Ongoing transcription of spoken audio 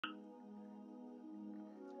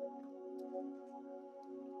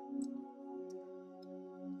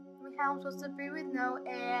how I'm supposed to breathe with no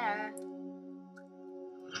air.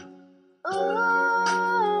 Ooh,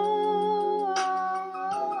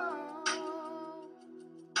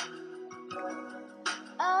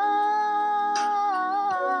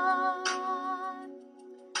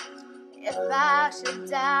 if I should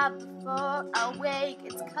die before I wake,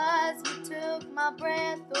 it's 'cause you took my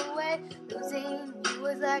breath away. Losing you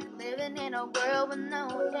was like living in a world with no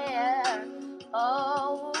air.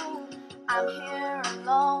 Oh, I'm here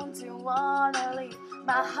alone, do wanna leave.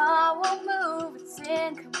 My heart won't move, it's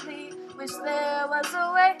incomplete. Wish there was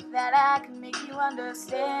a way that I could make you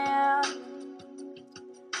understand.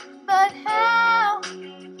 But how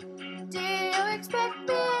do you expect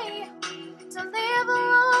me to live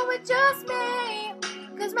alone with just me?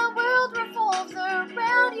 'Cause my world revolves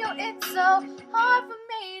around you, it's so hard for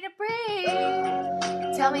me to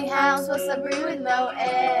breathe. Tell me how I'm supposed to breathe with no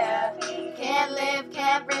air. Can't live,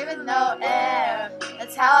 can't breathe with no air.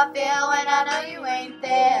 That's how I feel when I know you ain't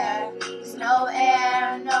there. There's no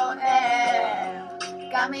air, no air.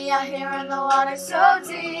 Got me out here in the water so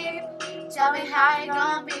deep. Tell me how you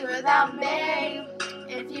gonna be without me.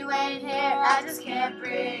 If you ain't here, I just can't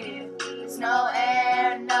breathe. There's no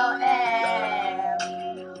air, no air.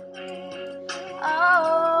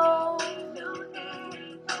 Oh,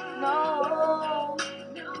 no.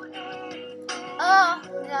 Oh,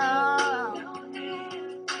 no.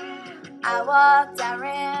 I walked, I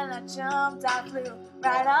ran, I jumped, I flew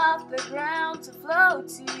right off the ground to float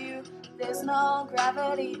to you. There's no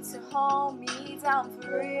gravity to hold me down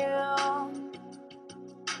for real.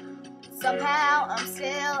 Somehow I'm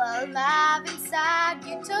still alive inside.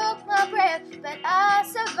 You took my breath, but I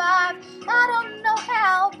survived. I don't know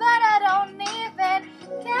how, but I don't even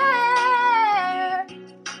care.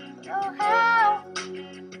 Oh, how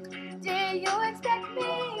do you expect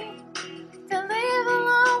me to live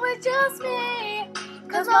alone with just me?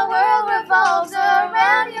 'Cause my world revolves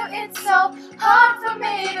around you, it's so hard for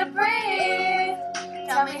me to breathe.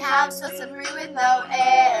 Tell me how I'm supposed to breathe with no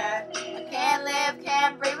air. I can't live,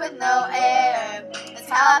 can't breathe with no air. That's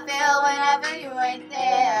how I feel whenever you ain't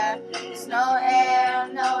there. There's no air,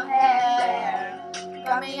 no air.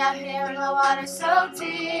 Got me out here in the water so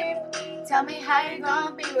deep. Tell me how you're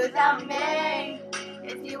gonna be without me.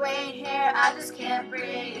 If you ain't here, I just can't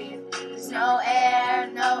breathe. There's no air,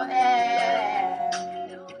 no air.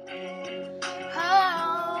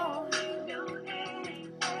 Oh,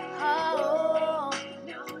 oh,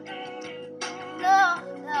 no,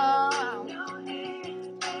 no,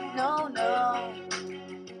 no, no.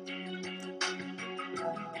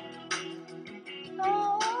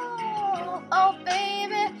 Oh, oh,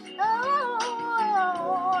 baby,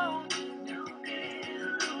 oh,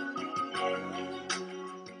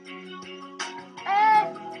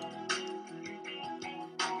 hey,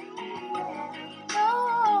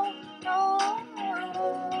 no, no.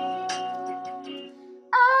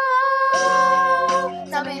 Oh,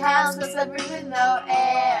 tell me how I'm supposed to breathe with no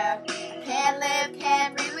air. Can't live,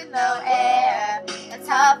 can't breathe with no air. That's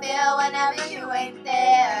how I feel whenever you ain't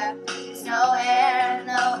there. There's no air,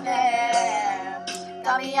 no air.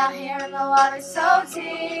 Got me out here in the water so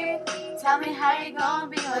deep. Tell me how you gonna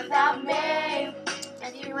be without me.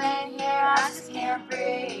 If you ain't here, I just can't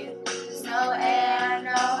breathe. There's no air,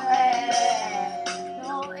 no air,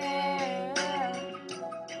 no air.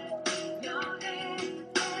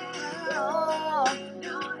 Oh,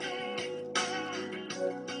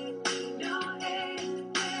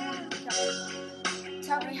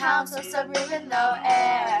 tell me how I'm supposed to breathe with no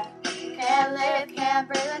air. Can't live, can't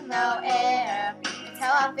breathe with no air. That's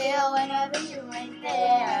how I feel whenever you ain't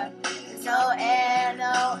there. There's no air,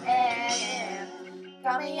 no air.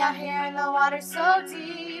 Got me out here in the water so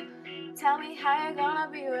deep. Tell me how you're gonna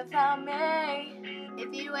be without me.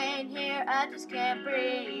 If you ain't here, I just can't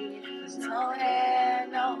breathe. There's no air,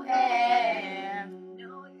 no air.